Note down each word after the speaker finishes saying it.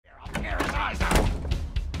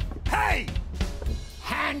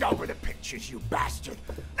Hand over the pictures, you bastard!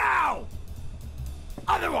 Now!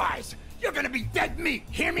 Otherwise, you're gonna be dead meat,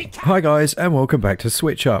 hear me? Hi guys, and welcome back to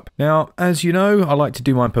SwitchUp. Now, as you know, I like to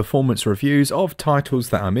do my performance reviews of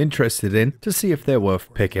titles that I'm interested in to see if they're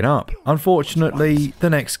worth picking up. Unfortunately, the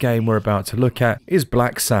next game we're about to look at is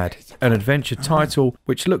Blacksad, an adventure title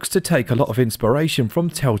which looks to take a lot of inspiration from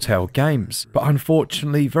Telltale games. But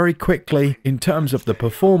unfortunately, very quickly, in terms of the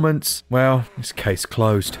performance, well, it's case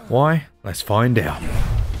closed. Why? Let's find out.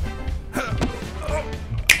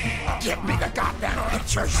 Give me the goddamn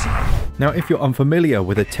pictures! Now, if you're unfamiliar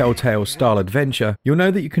with a Telltale style adventure, you'll know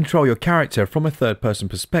that you control your character from a third-person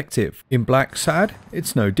perspective. In Blacksad,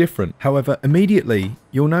 it's no different. However, immediately,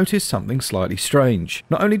 you'll notice something slightly strange.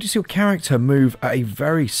 Not only does your character move at a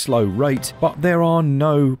very slow rate, but there are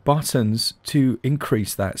no buttons to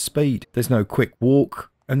increase that speed. There's no quick walk,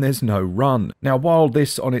 and there's no run. Now, while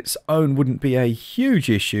this on its own wouldn't be a huge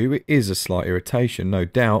issue, it is a slight irritation, no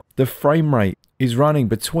doubt. The frame rate is running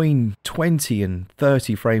between 20 and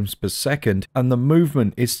 30 frames per second, and the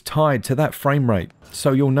movement is tied to that frame rate.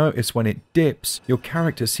 So you'll notice when it dips, your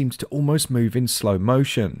character seems to almost move in slow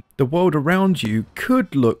motion. The world around you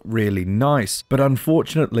could look really nice, but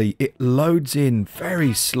unfortunately it loads in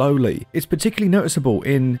very slowly. It's particularly noticeable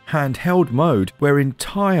in handheld mode, where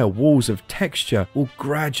entire walls of texture will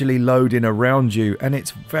gradually load in around you, and it's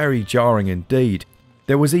very jarring indeed.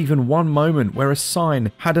 There was even one moment where a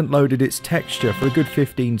sign hadn't loaded its texture for a good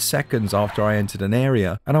 15 seconds after I entered an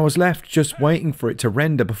area, and I was left just waiting for it to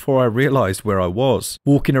render before I realised where I was.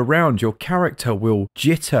 Walking around, your character will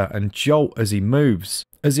jitter and jolt as he moves,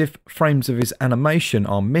 as if frames of his animation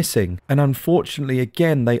are missing. And unfortunately,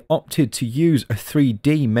 again, they opted to use a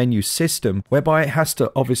 3D menu system whereby it has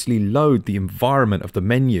to obviously load the environment of the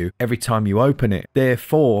menu every time you open it,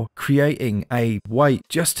 therefore creating a wait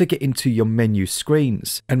just to get into your menu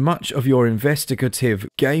screens. And much of your investigative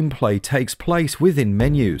gameplay takes place within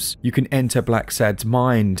menus. You can enter Blacksad's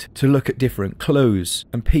mind to look at different clues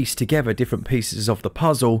and piece together different pieces of the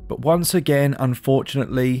puzzle, but once again,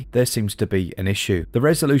 unfortunately, there seems to be an issue.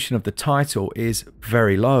 The resolution of the title is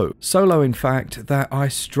very low. So low, in fact, that I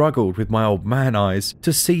struggled with my old man eyes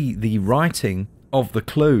to see the writing of the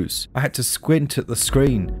clues. I had to squint at the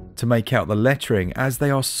screen to make out the lettering, as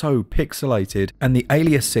they are so pixelated, and the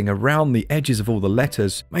aliasing around the edges of all the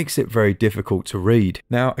letters makes it very difficult to read.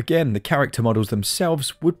 Now, again, the character models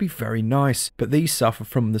themselves would be very nice, but these suffer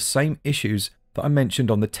from the same issues that I mentioned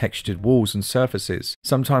on the textured walls and surfaces.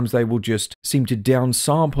 Sometimes they will just seem to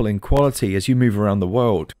downsample in quality as you move around the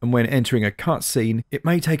world, and when entering a cutscene, it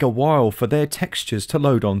may take a while for their textures to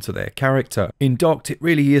load onto their character. In docked, it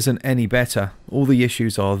really isn't any better. All the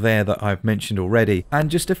issues are there that I've mentioned already, and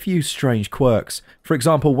just a few strange quirks. For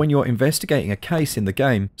example, when you're investigating a case in the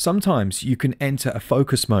game, sometimes you can enter a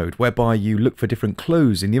focus mode whereby you look for different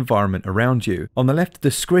clues in the environment around you. On the left of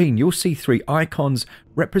the screen, you'll see 3 icons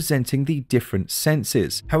representing the different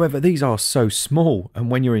senses. However, these are so small, and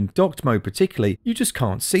when you're in docked mode particularly, you just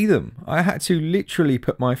can't see them. I had to literally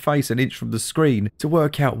put my face an inch from the screen to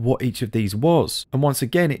work out what each of these was. And once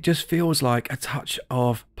again, it just feels like a touch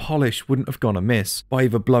of polish wouldn't have gone amiss by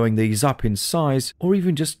either blowing these up in size or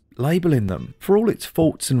even just labeling them. For all its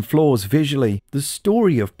faults and flaws visually, the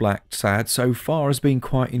story of Blacksad so far has been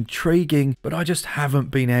quite intriguing, but I just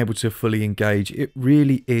haven't been able to fully engage. It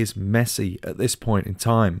really is messy at this point in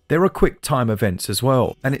time. There are quick time events as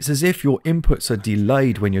well, and it's as if your inputs are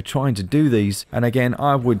delayed when you're trying to do these, and again,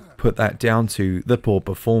 I would put that down to the poor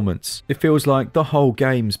performance. It feels like the whole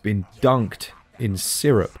game's been dunked in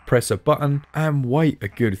syrup. Press a button and wait a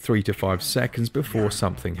good 3 to 5 seconds before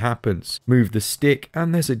something happens. Move the stick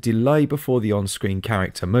and there's a delay before the on-screen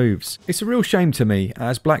character moves. It's a real shame to me,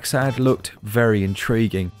 as Blacksad looked very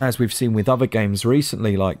intriguing. As we've seen with other games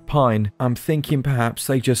recently like Pine, I'm thinking perhaps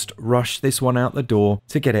they just rushed this one out the door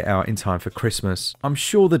to get it out in time for Christmas. I'm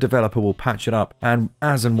sure the developer will patch it up, and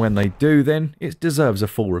as and when they do, then it deserves a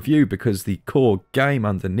full review, because the core game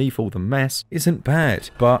underneath all the mess isn't bad.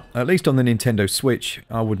 But at least on the Nintendo Switch,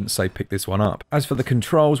 I wouldn't say pick this one up. As for the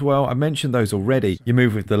controls, well, I mentioned those already. You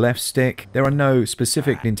move with the left stick. There are no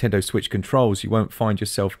specific Nintendo Switch controls. You won't find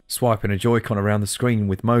yourself swiping a Joy-Con around the screen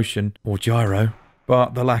with motion or gyro.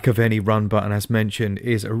 But the lack of any run button, as mentioned,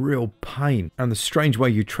 is a real pain. And the strange way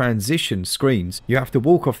you transition screens, you have to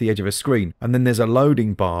walk off the edge of a screen, and then there's a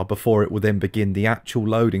loading bar before it will then begin the actual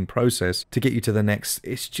loading process to get you to the next.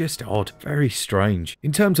 It's just odd, very strange.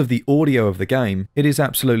 In terms of the audio of the game, it is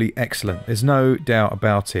absolutely excellent. There's no doubt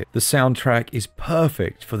about it. The soundtrack is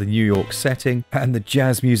perfect for the New York setting, and the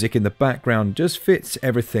jazz music in the background just fits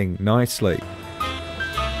everything nicely.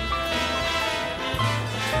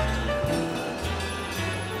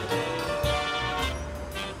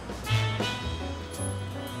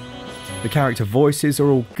 The character voices are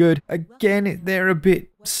all good. Again, they're a bit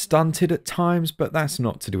stunted at times, but that's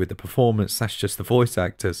not to do with the performance, that's just the voice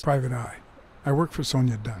actors. Private Eye. I work for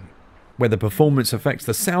Sonia Dunn. Where the performance affects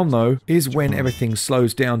the sound though, is when everything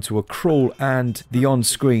slows down to a crawl and the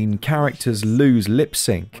on-screen characters lose lip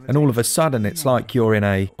sync. And all of a sudden it's like you're in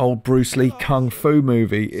a old Bruce Lee kung fu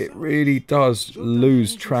movie. It really does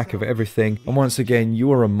lose track of everything. And once again,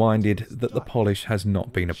 you are reminded that the polish has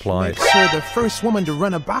not been applied. Sir, the first woman to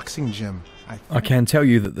run a boxing gym. I can tell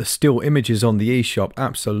you that the still images on the eShop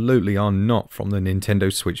absolutely are not from the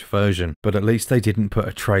Nintendo Switch version, but at least they didn't put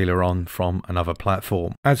a trailer on from another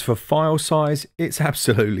platform. As for file size, it's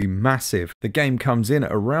absolutely massive. The game comes in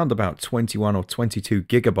at around about 21 or 22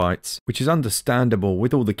 gigabytes, which is understandable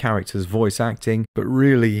with all the characters' voice acting, but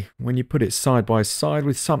really, when you put it side by side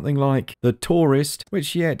with something like The Tourist,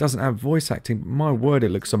 which yeah, it doesn't have voice acting, but my word,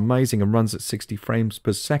 it looks amazing and runs at 60 frames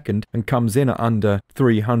per second and comes in at under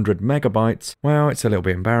 300 megabytes, well, it's a little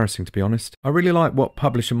bit embarrassing to be honest. I really like what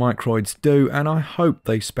publisher Microids do, and I hope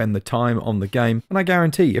they spend the time on the game, and I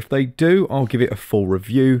guarantee if they do, I'll give it a full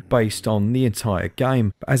review based on the entire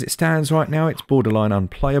game. But as it stands right now, it's borderline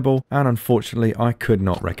unplayable, and unfortunately I could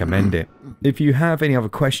not recommend it. If you have any other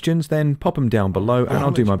questions, then pop them down below and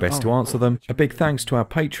I'll do my best to answer them. A big thanks to our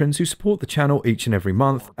patrons who support the channel each and every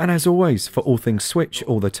month, and as always, for all things Switch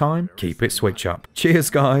all the time, keep it Switch up. Cheers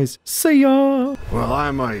guys, see ya! Well,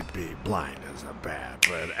 I might be blind as a bat,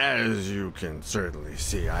 but as you can certainly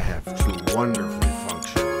see, I have two wonderfully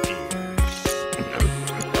functional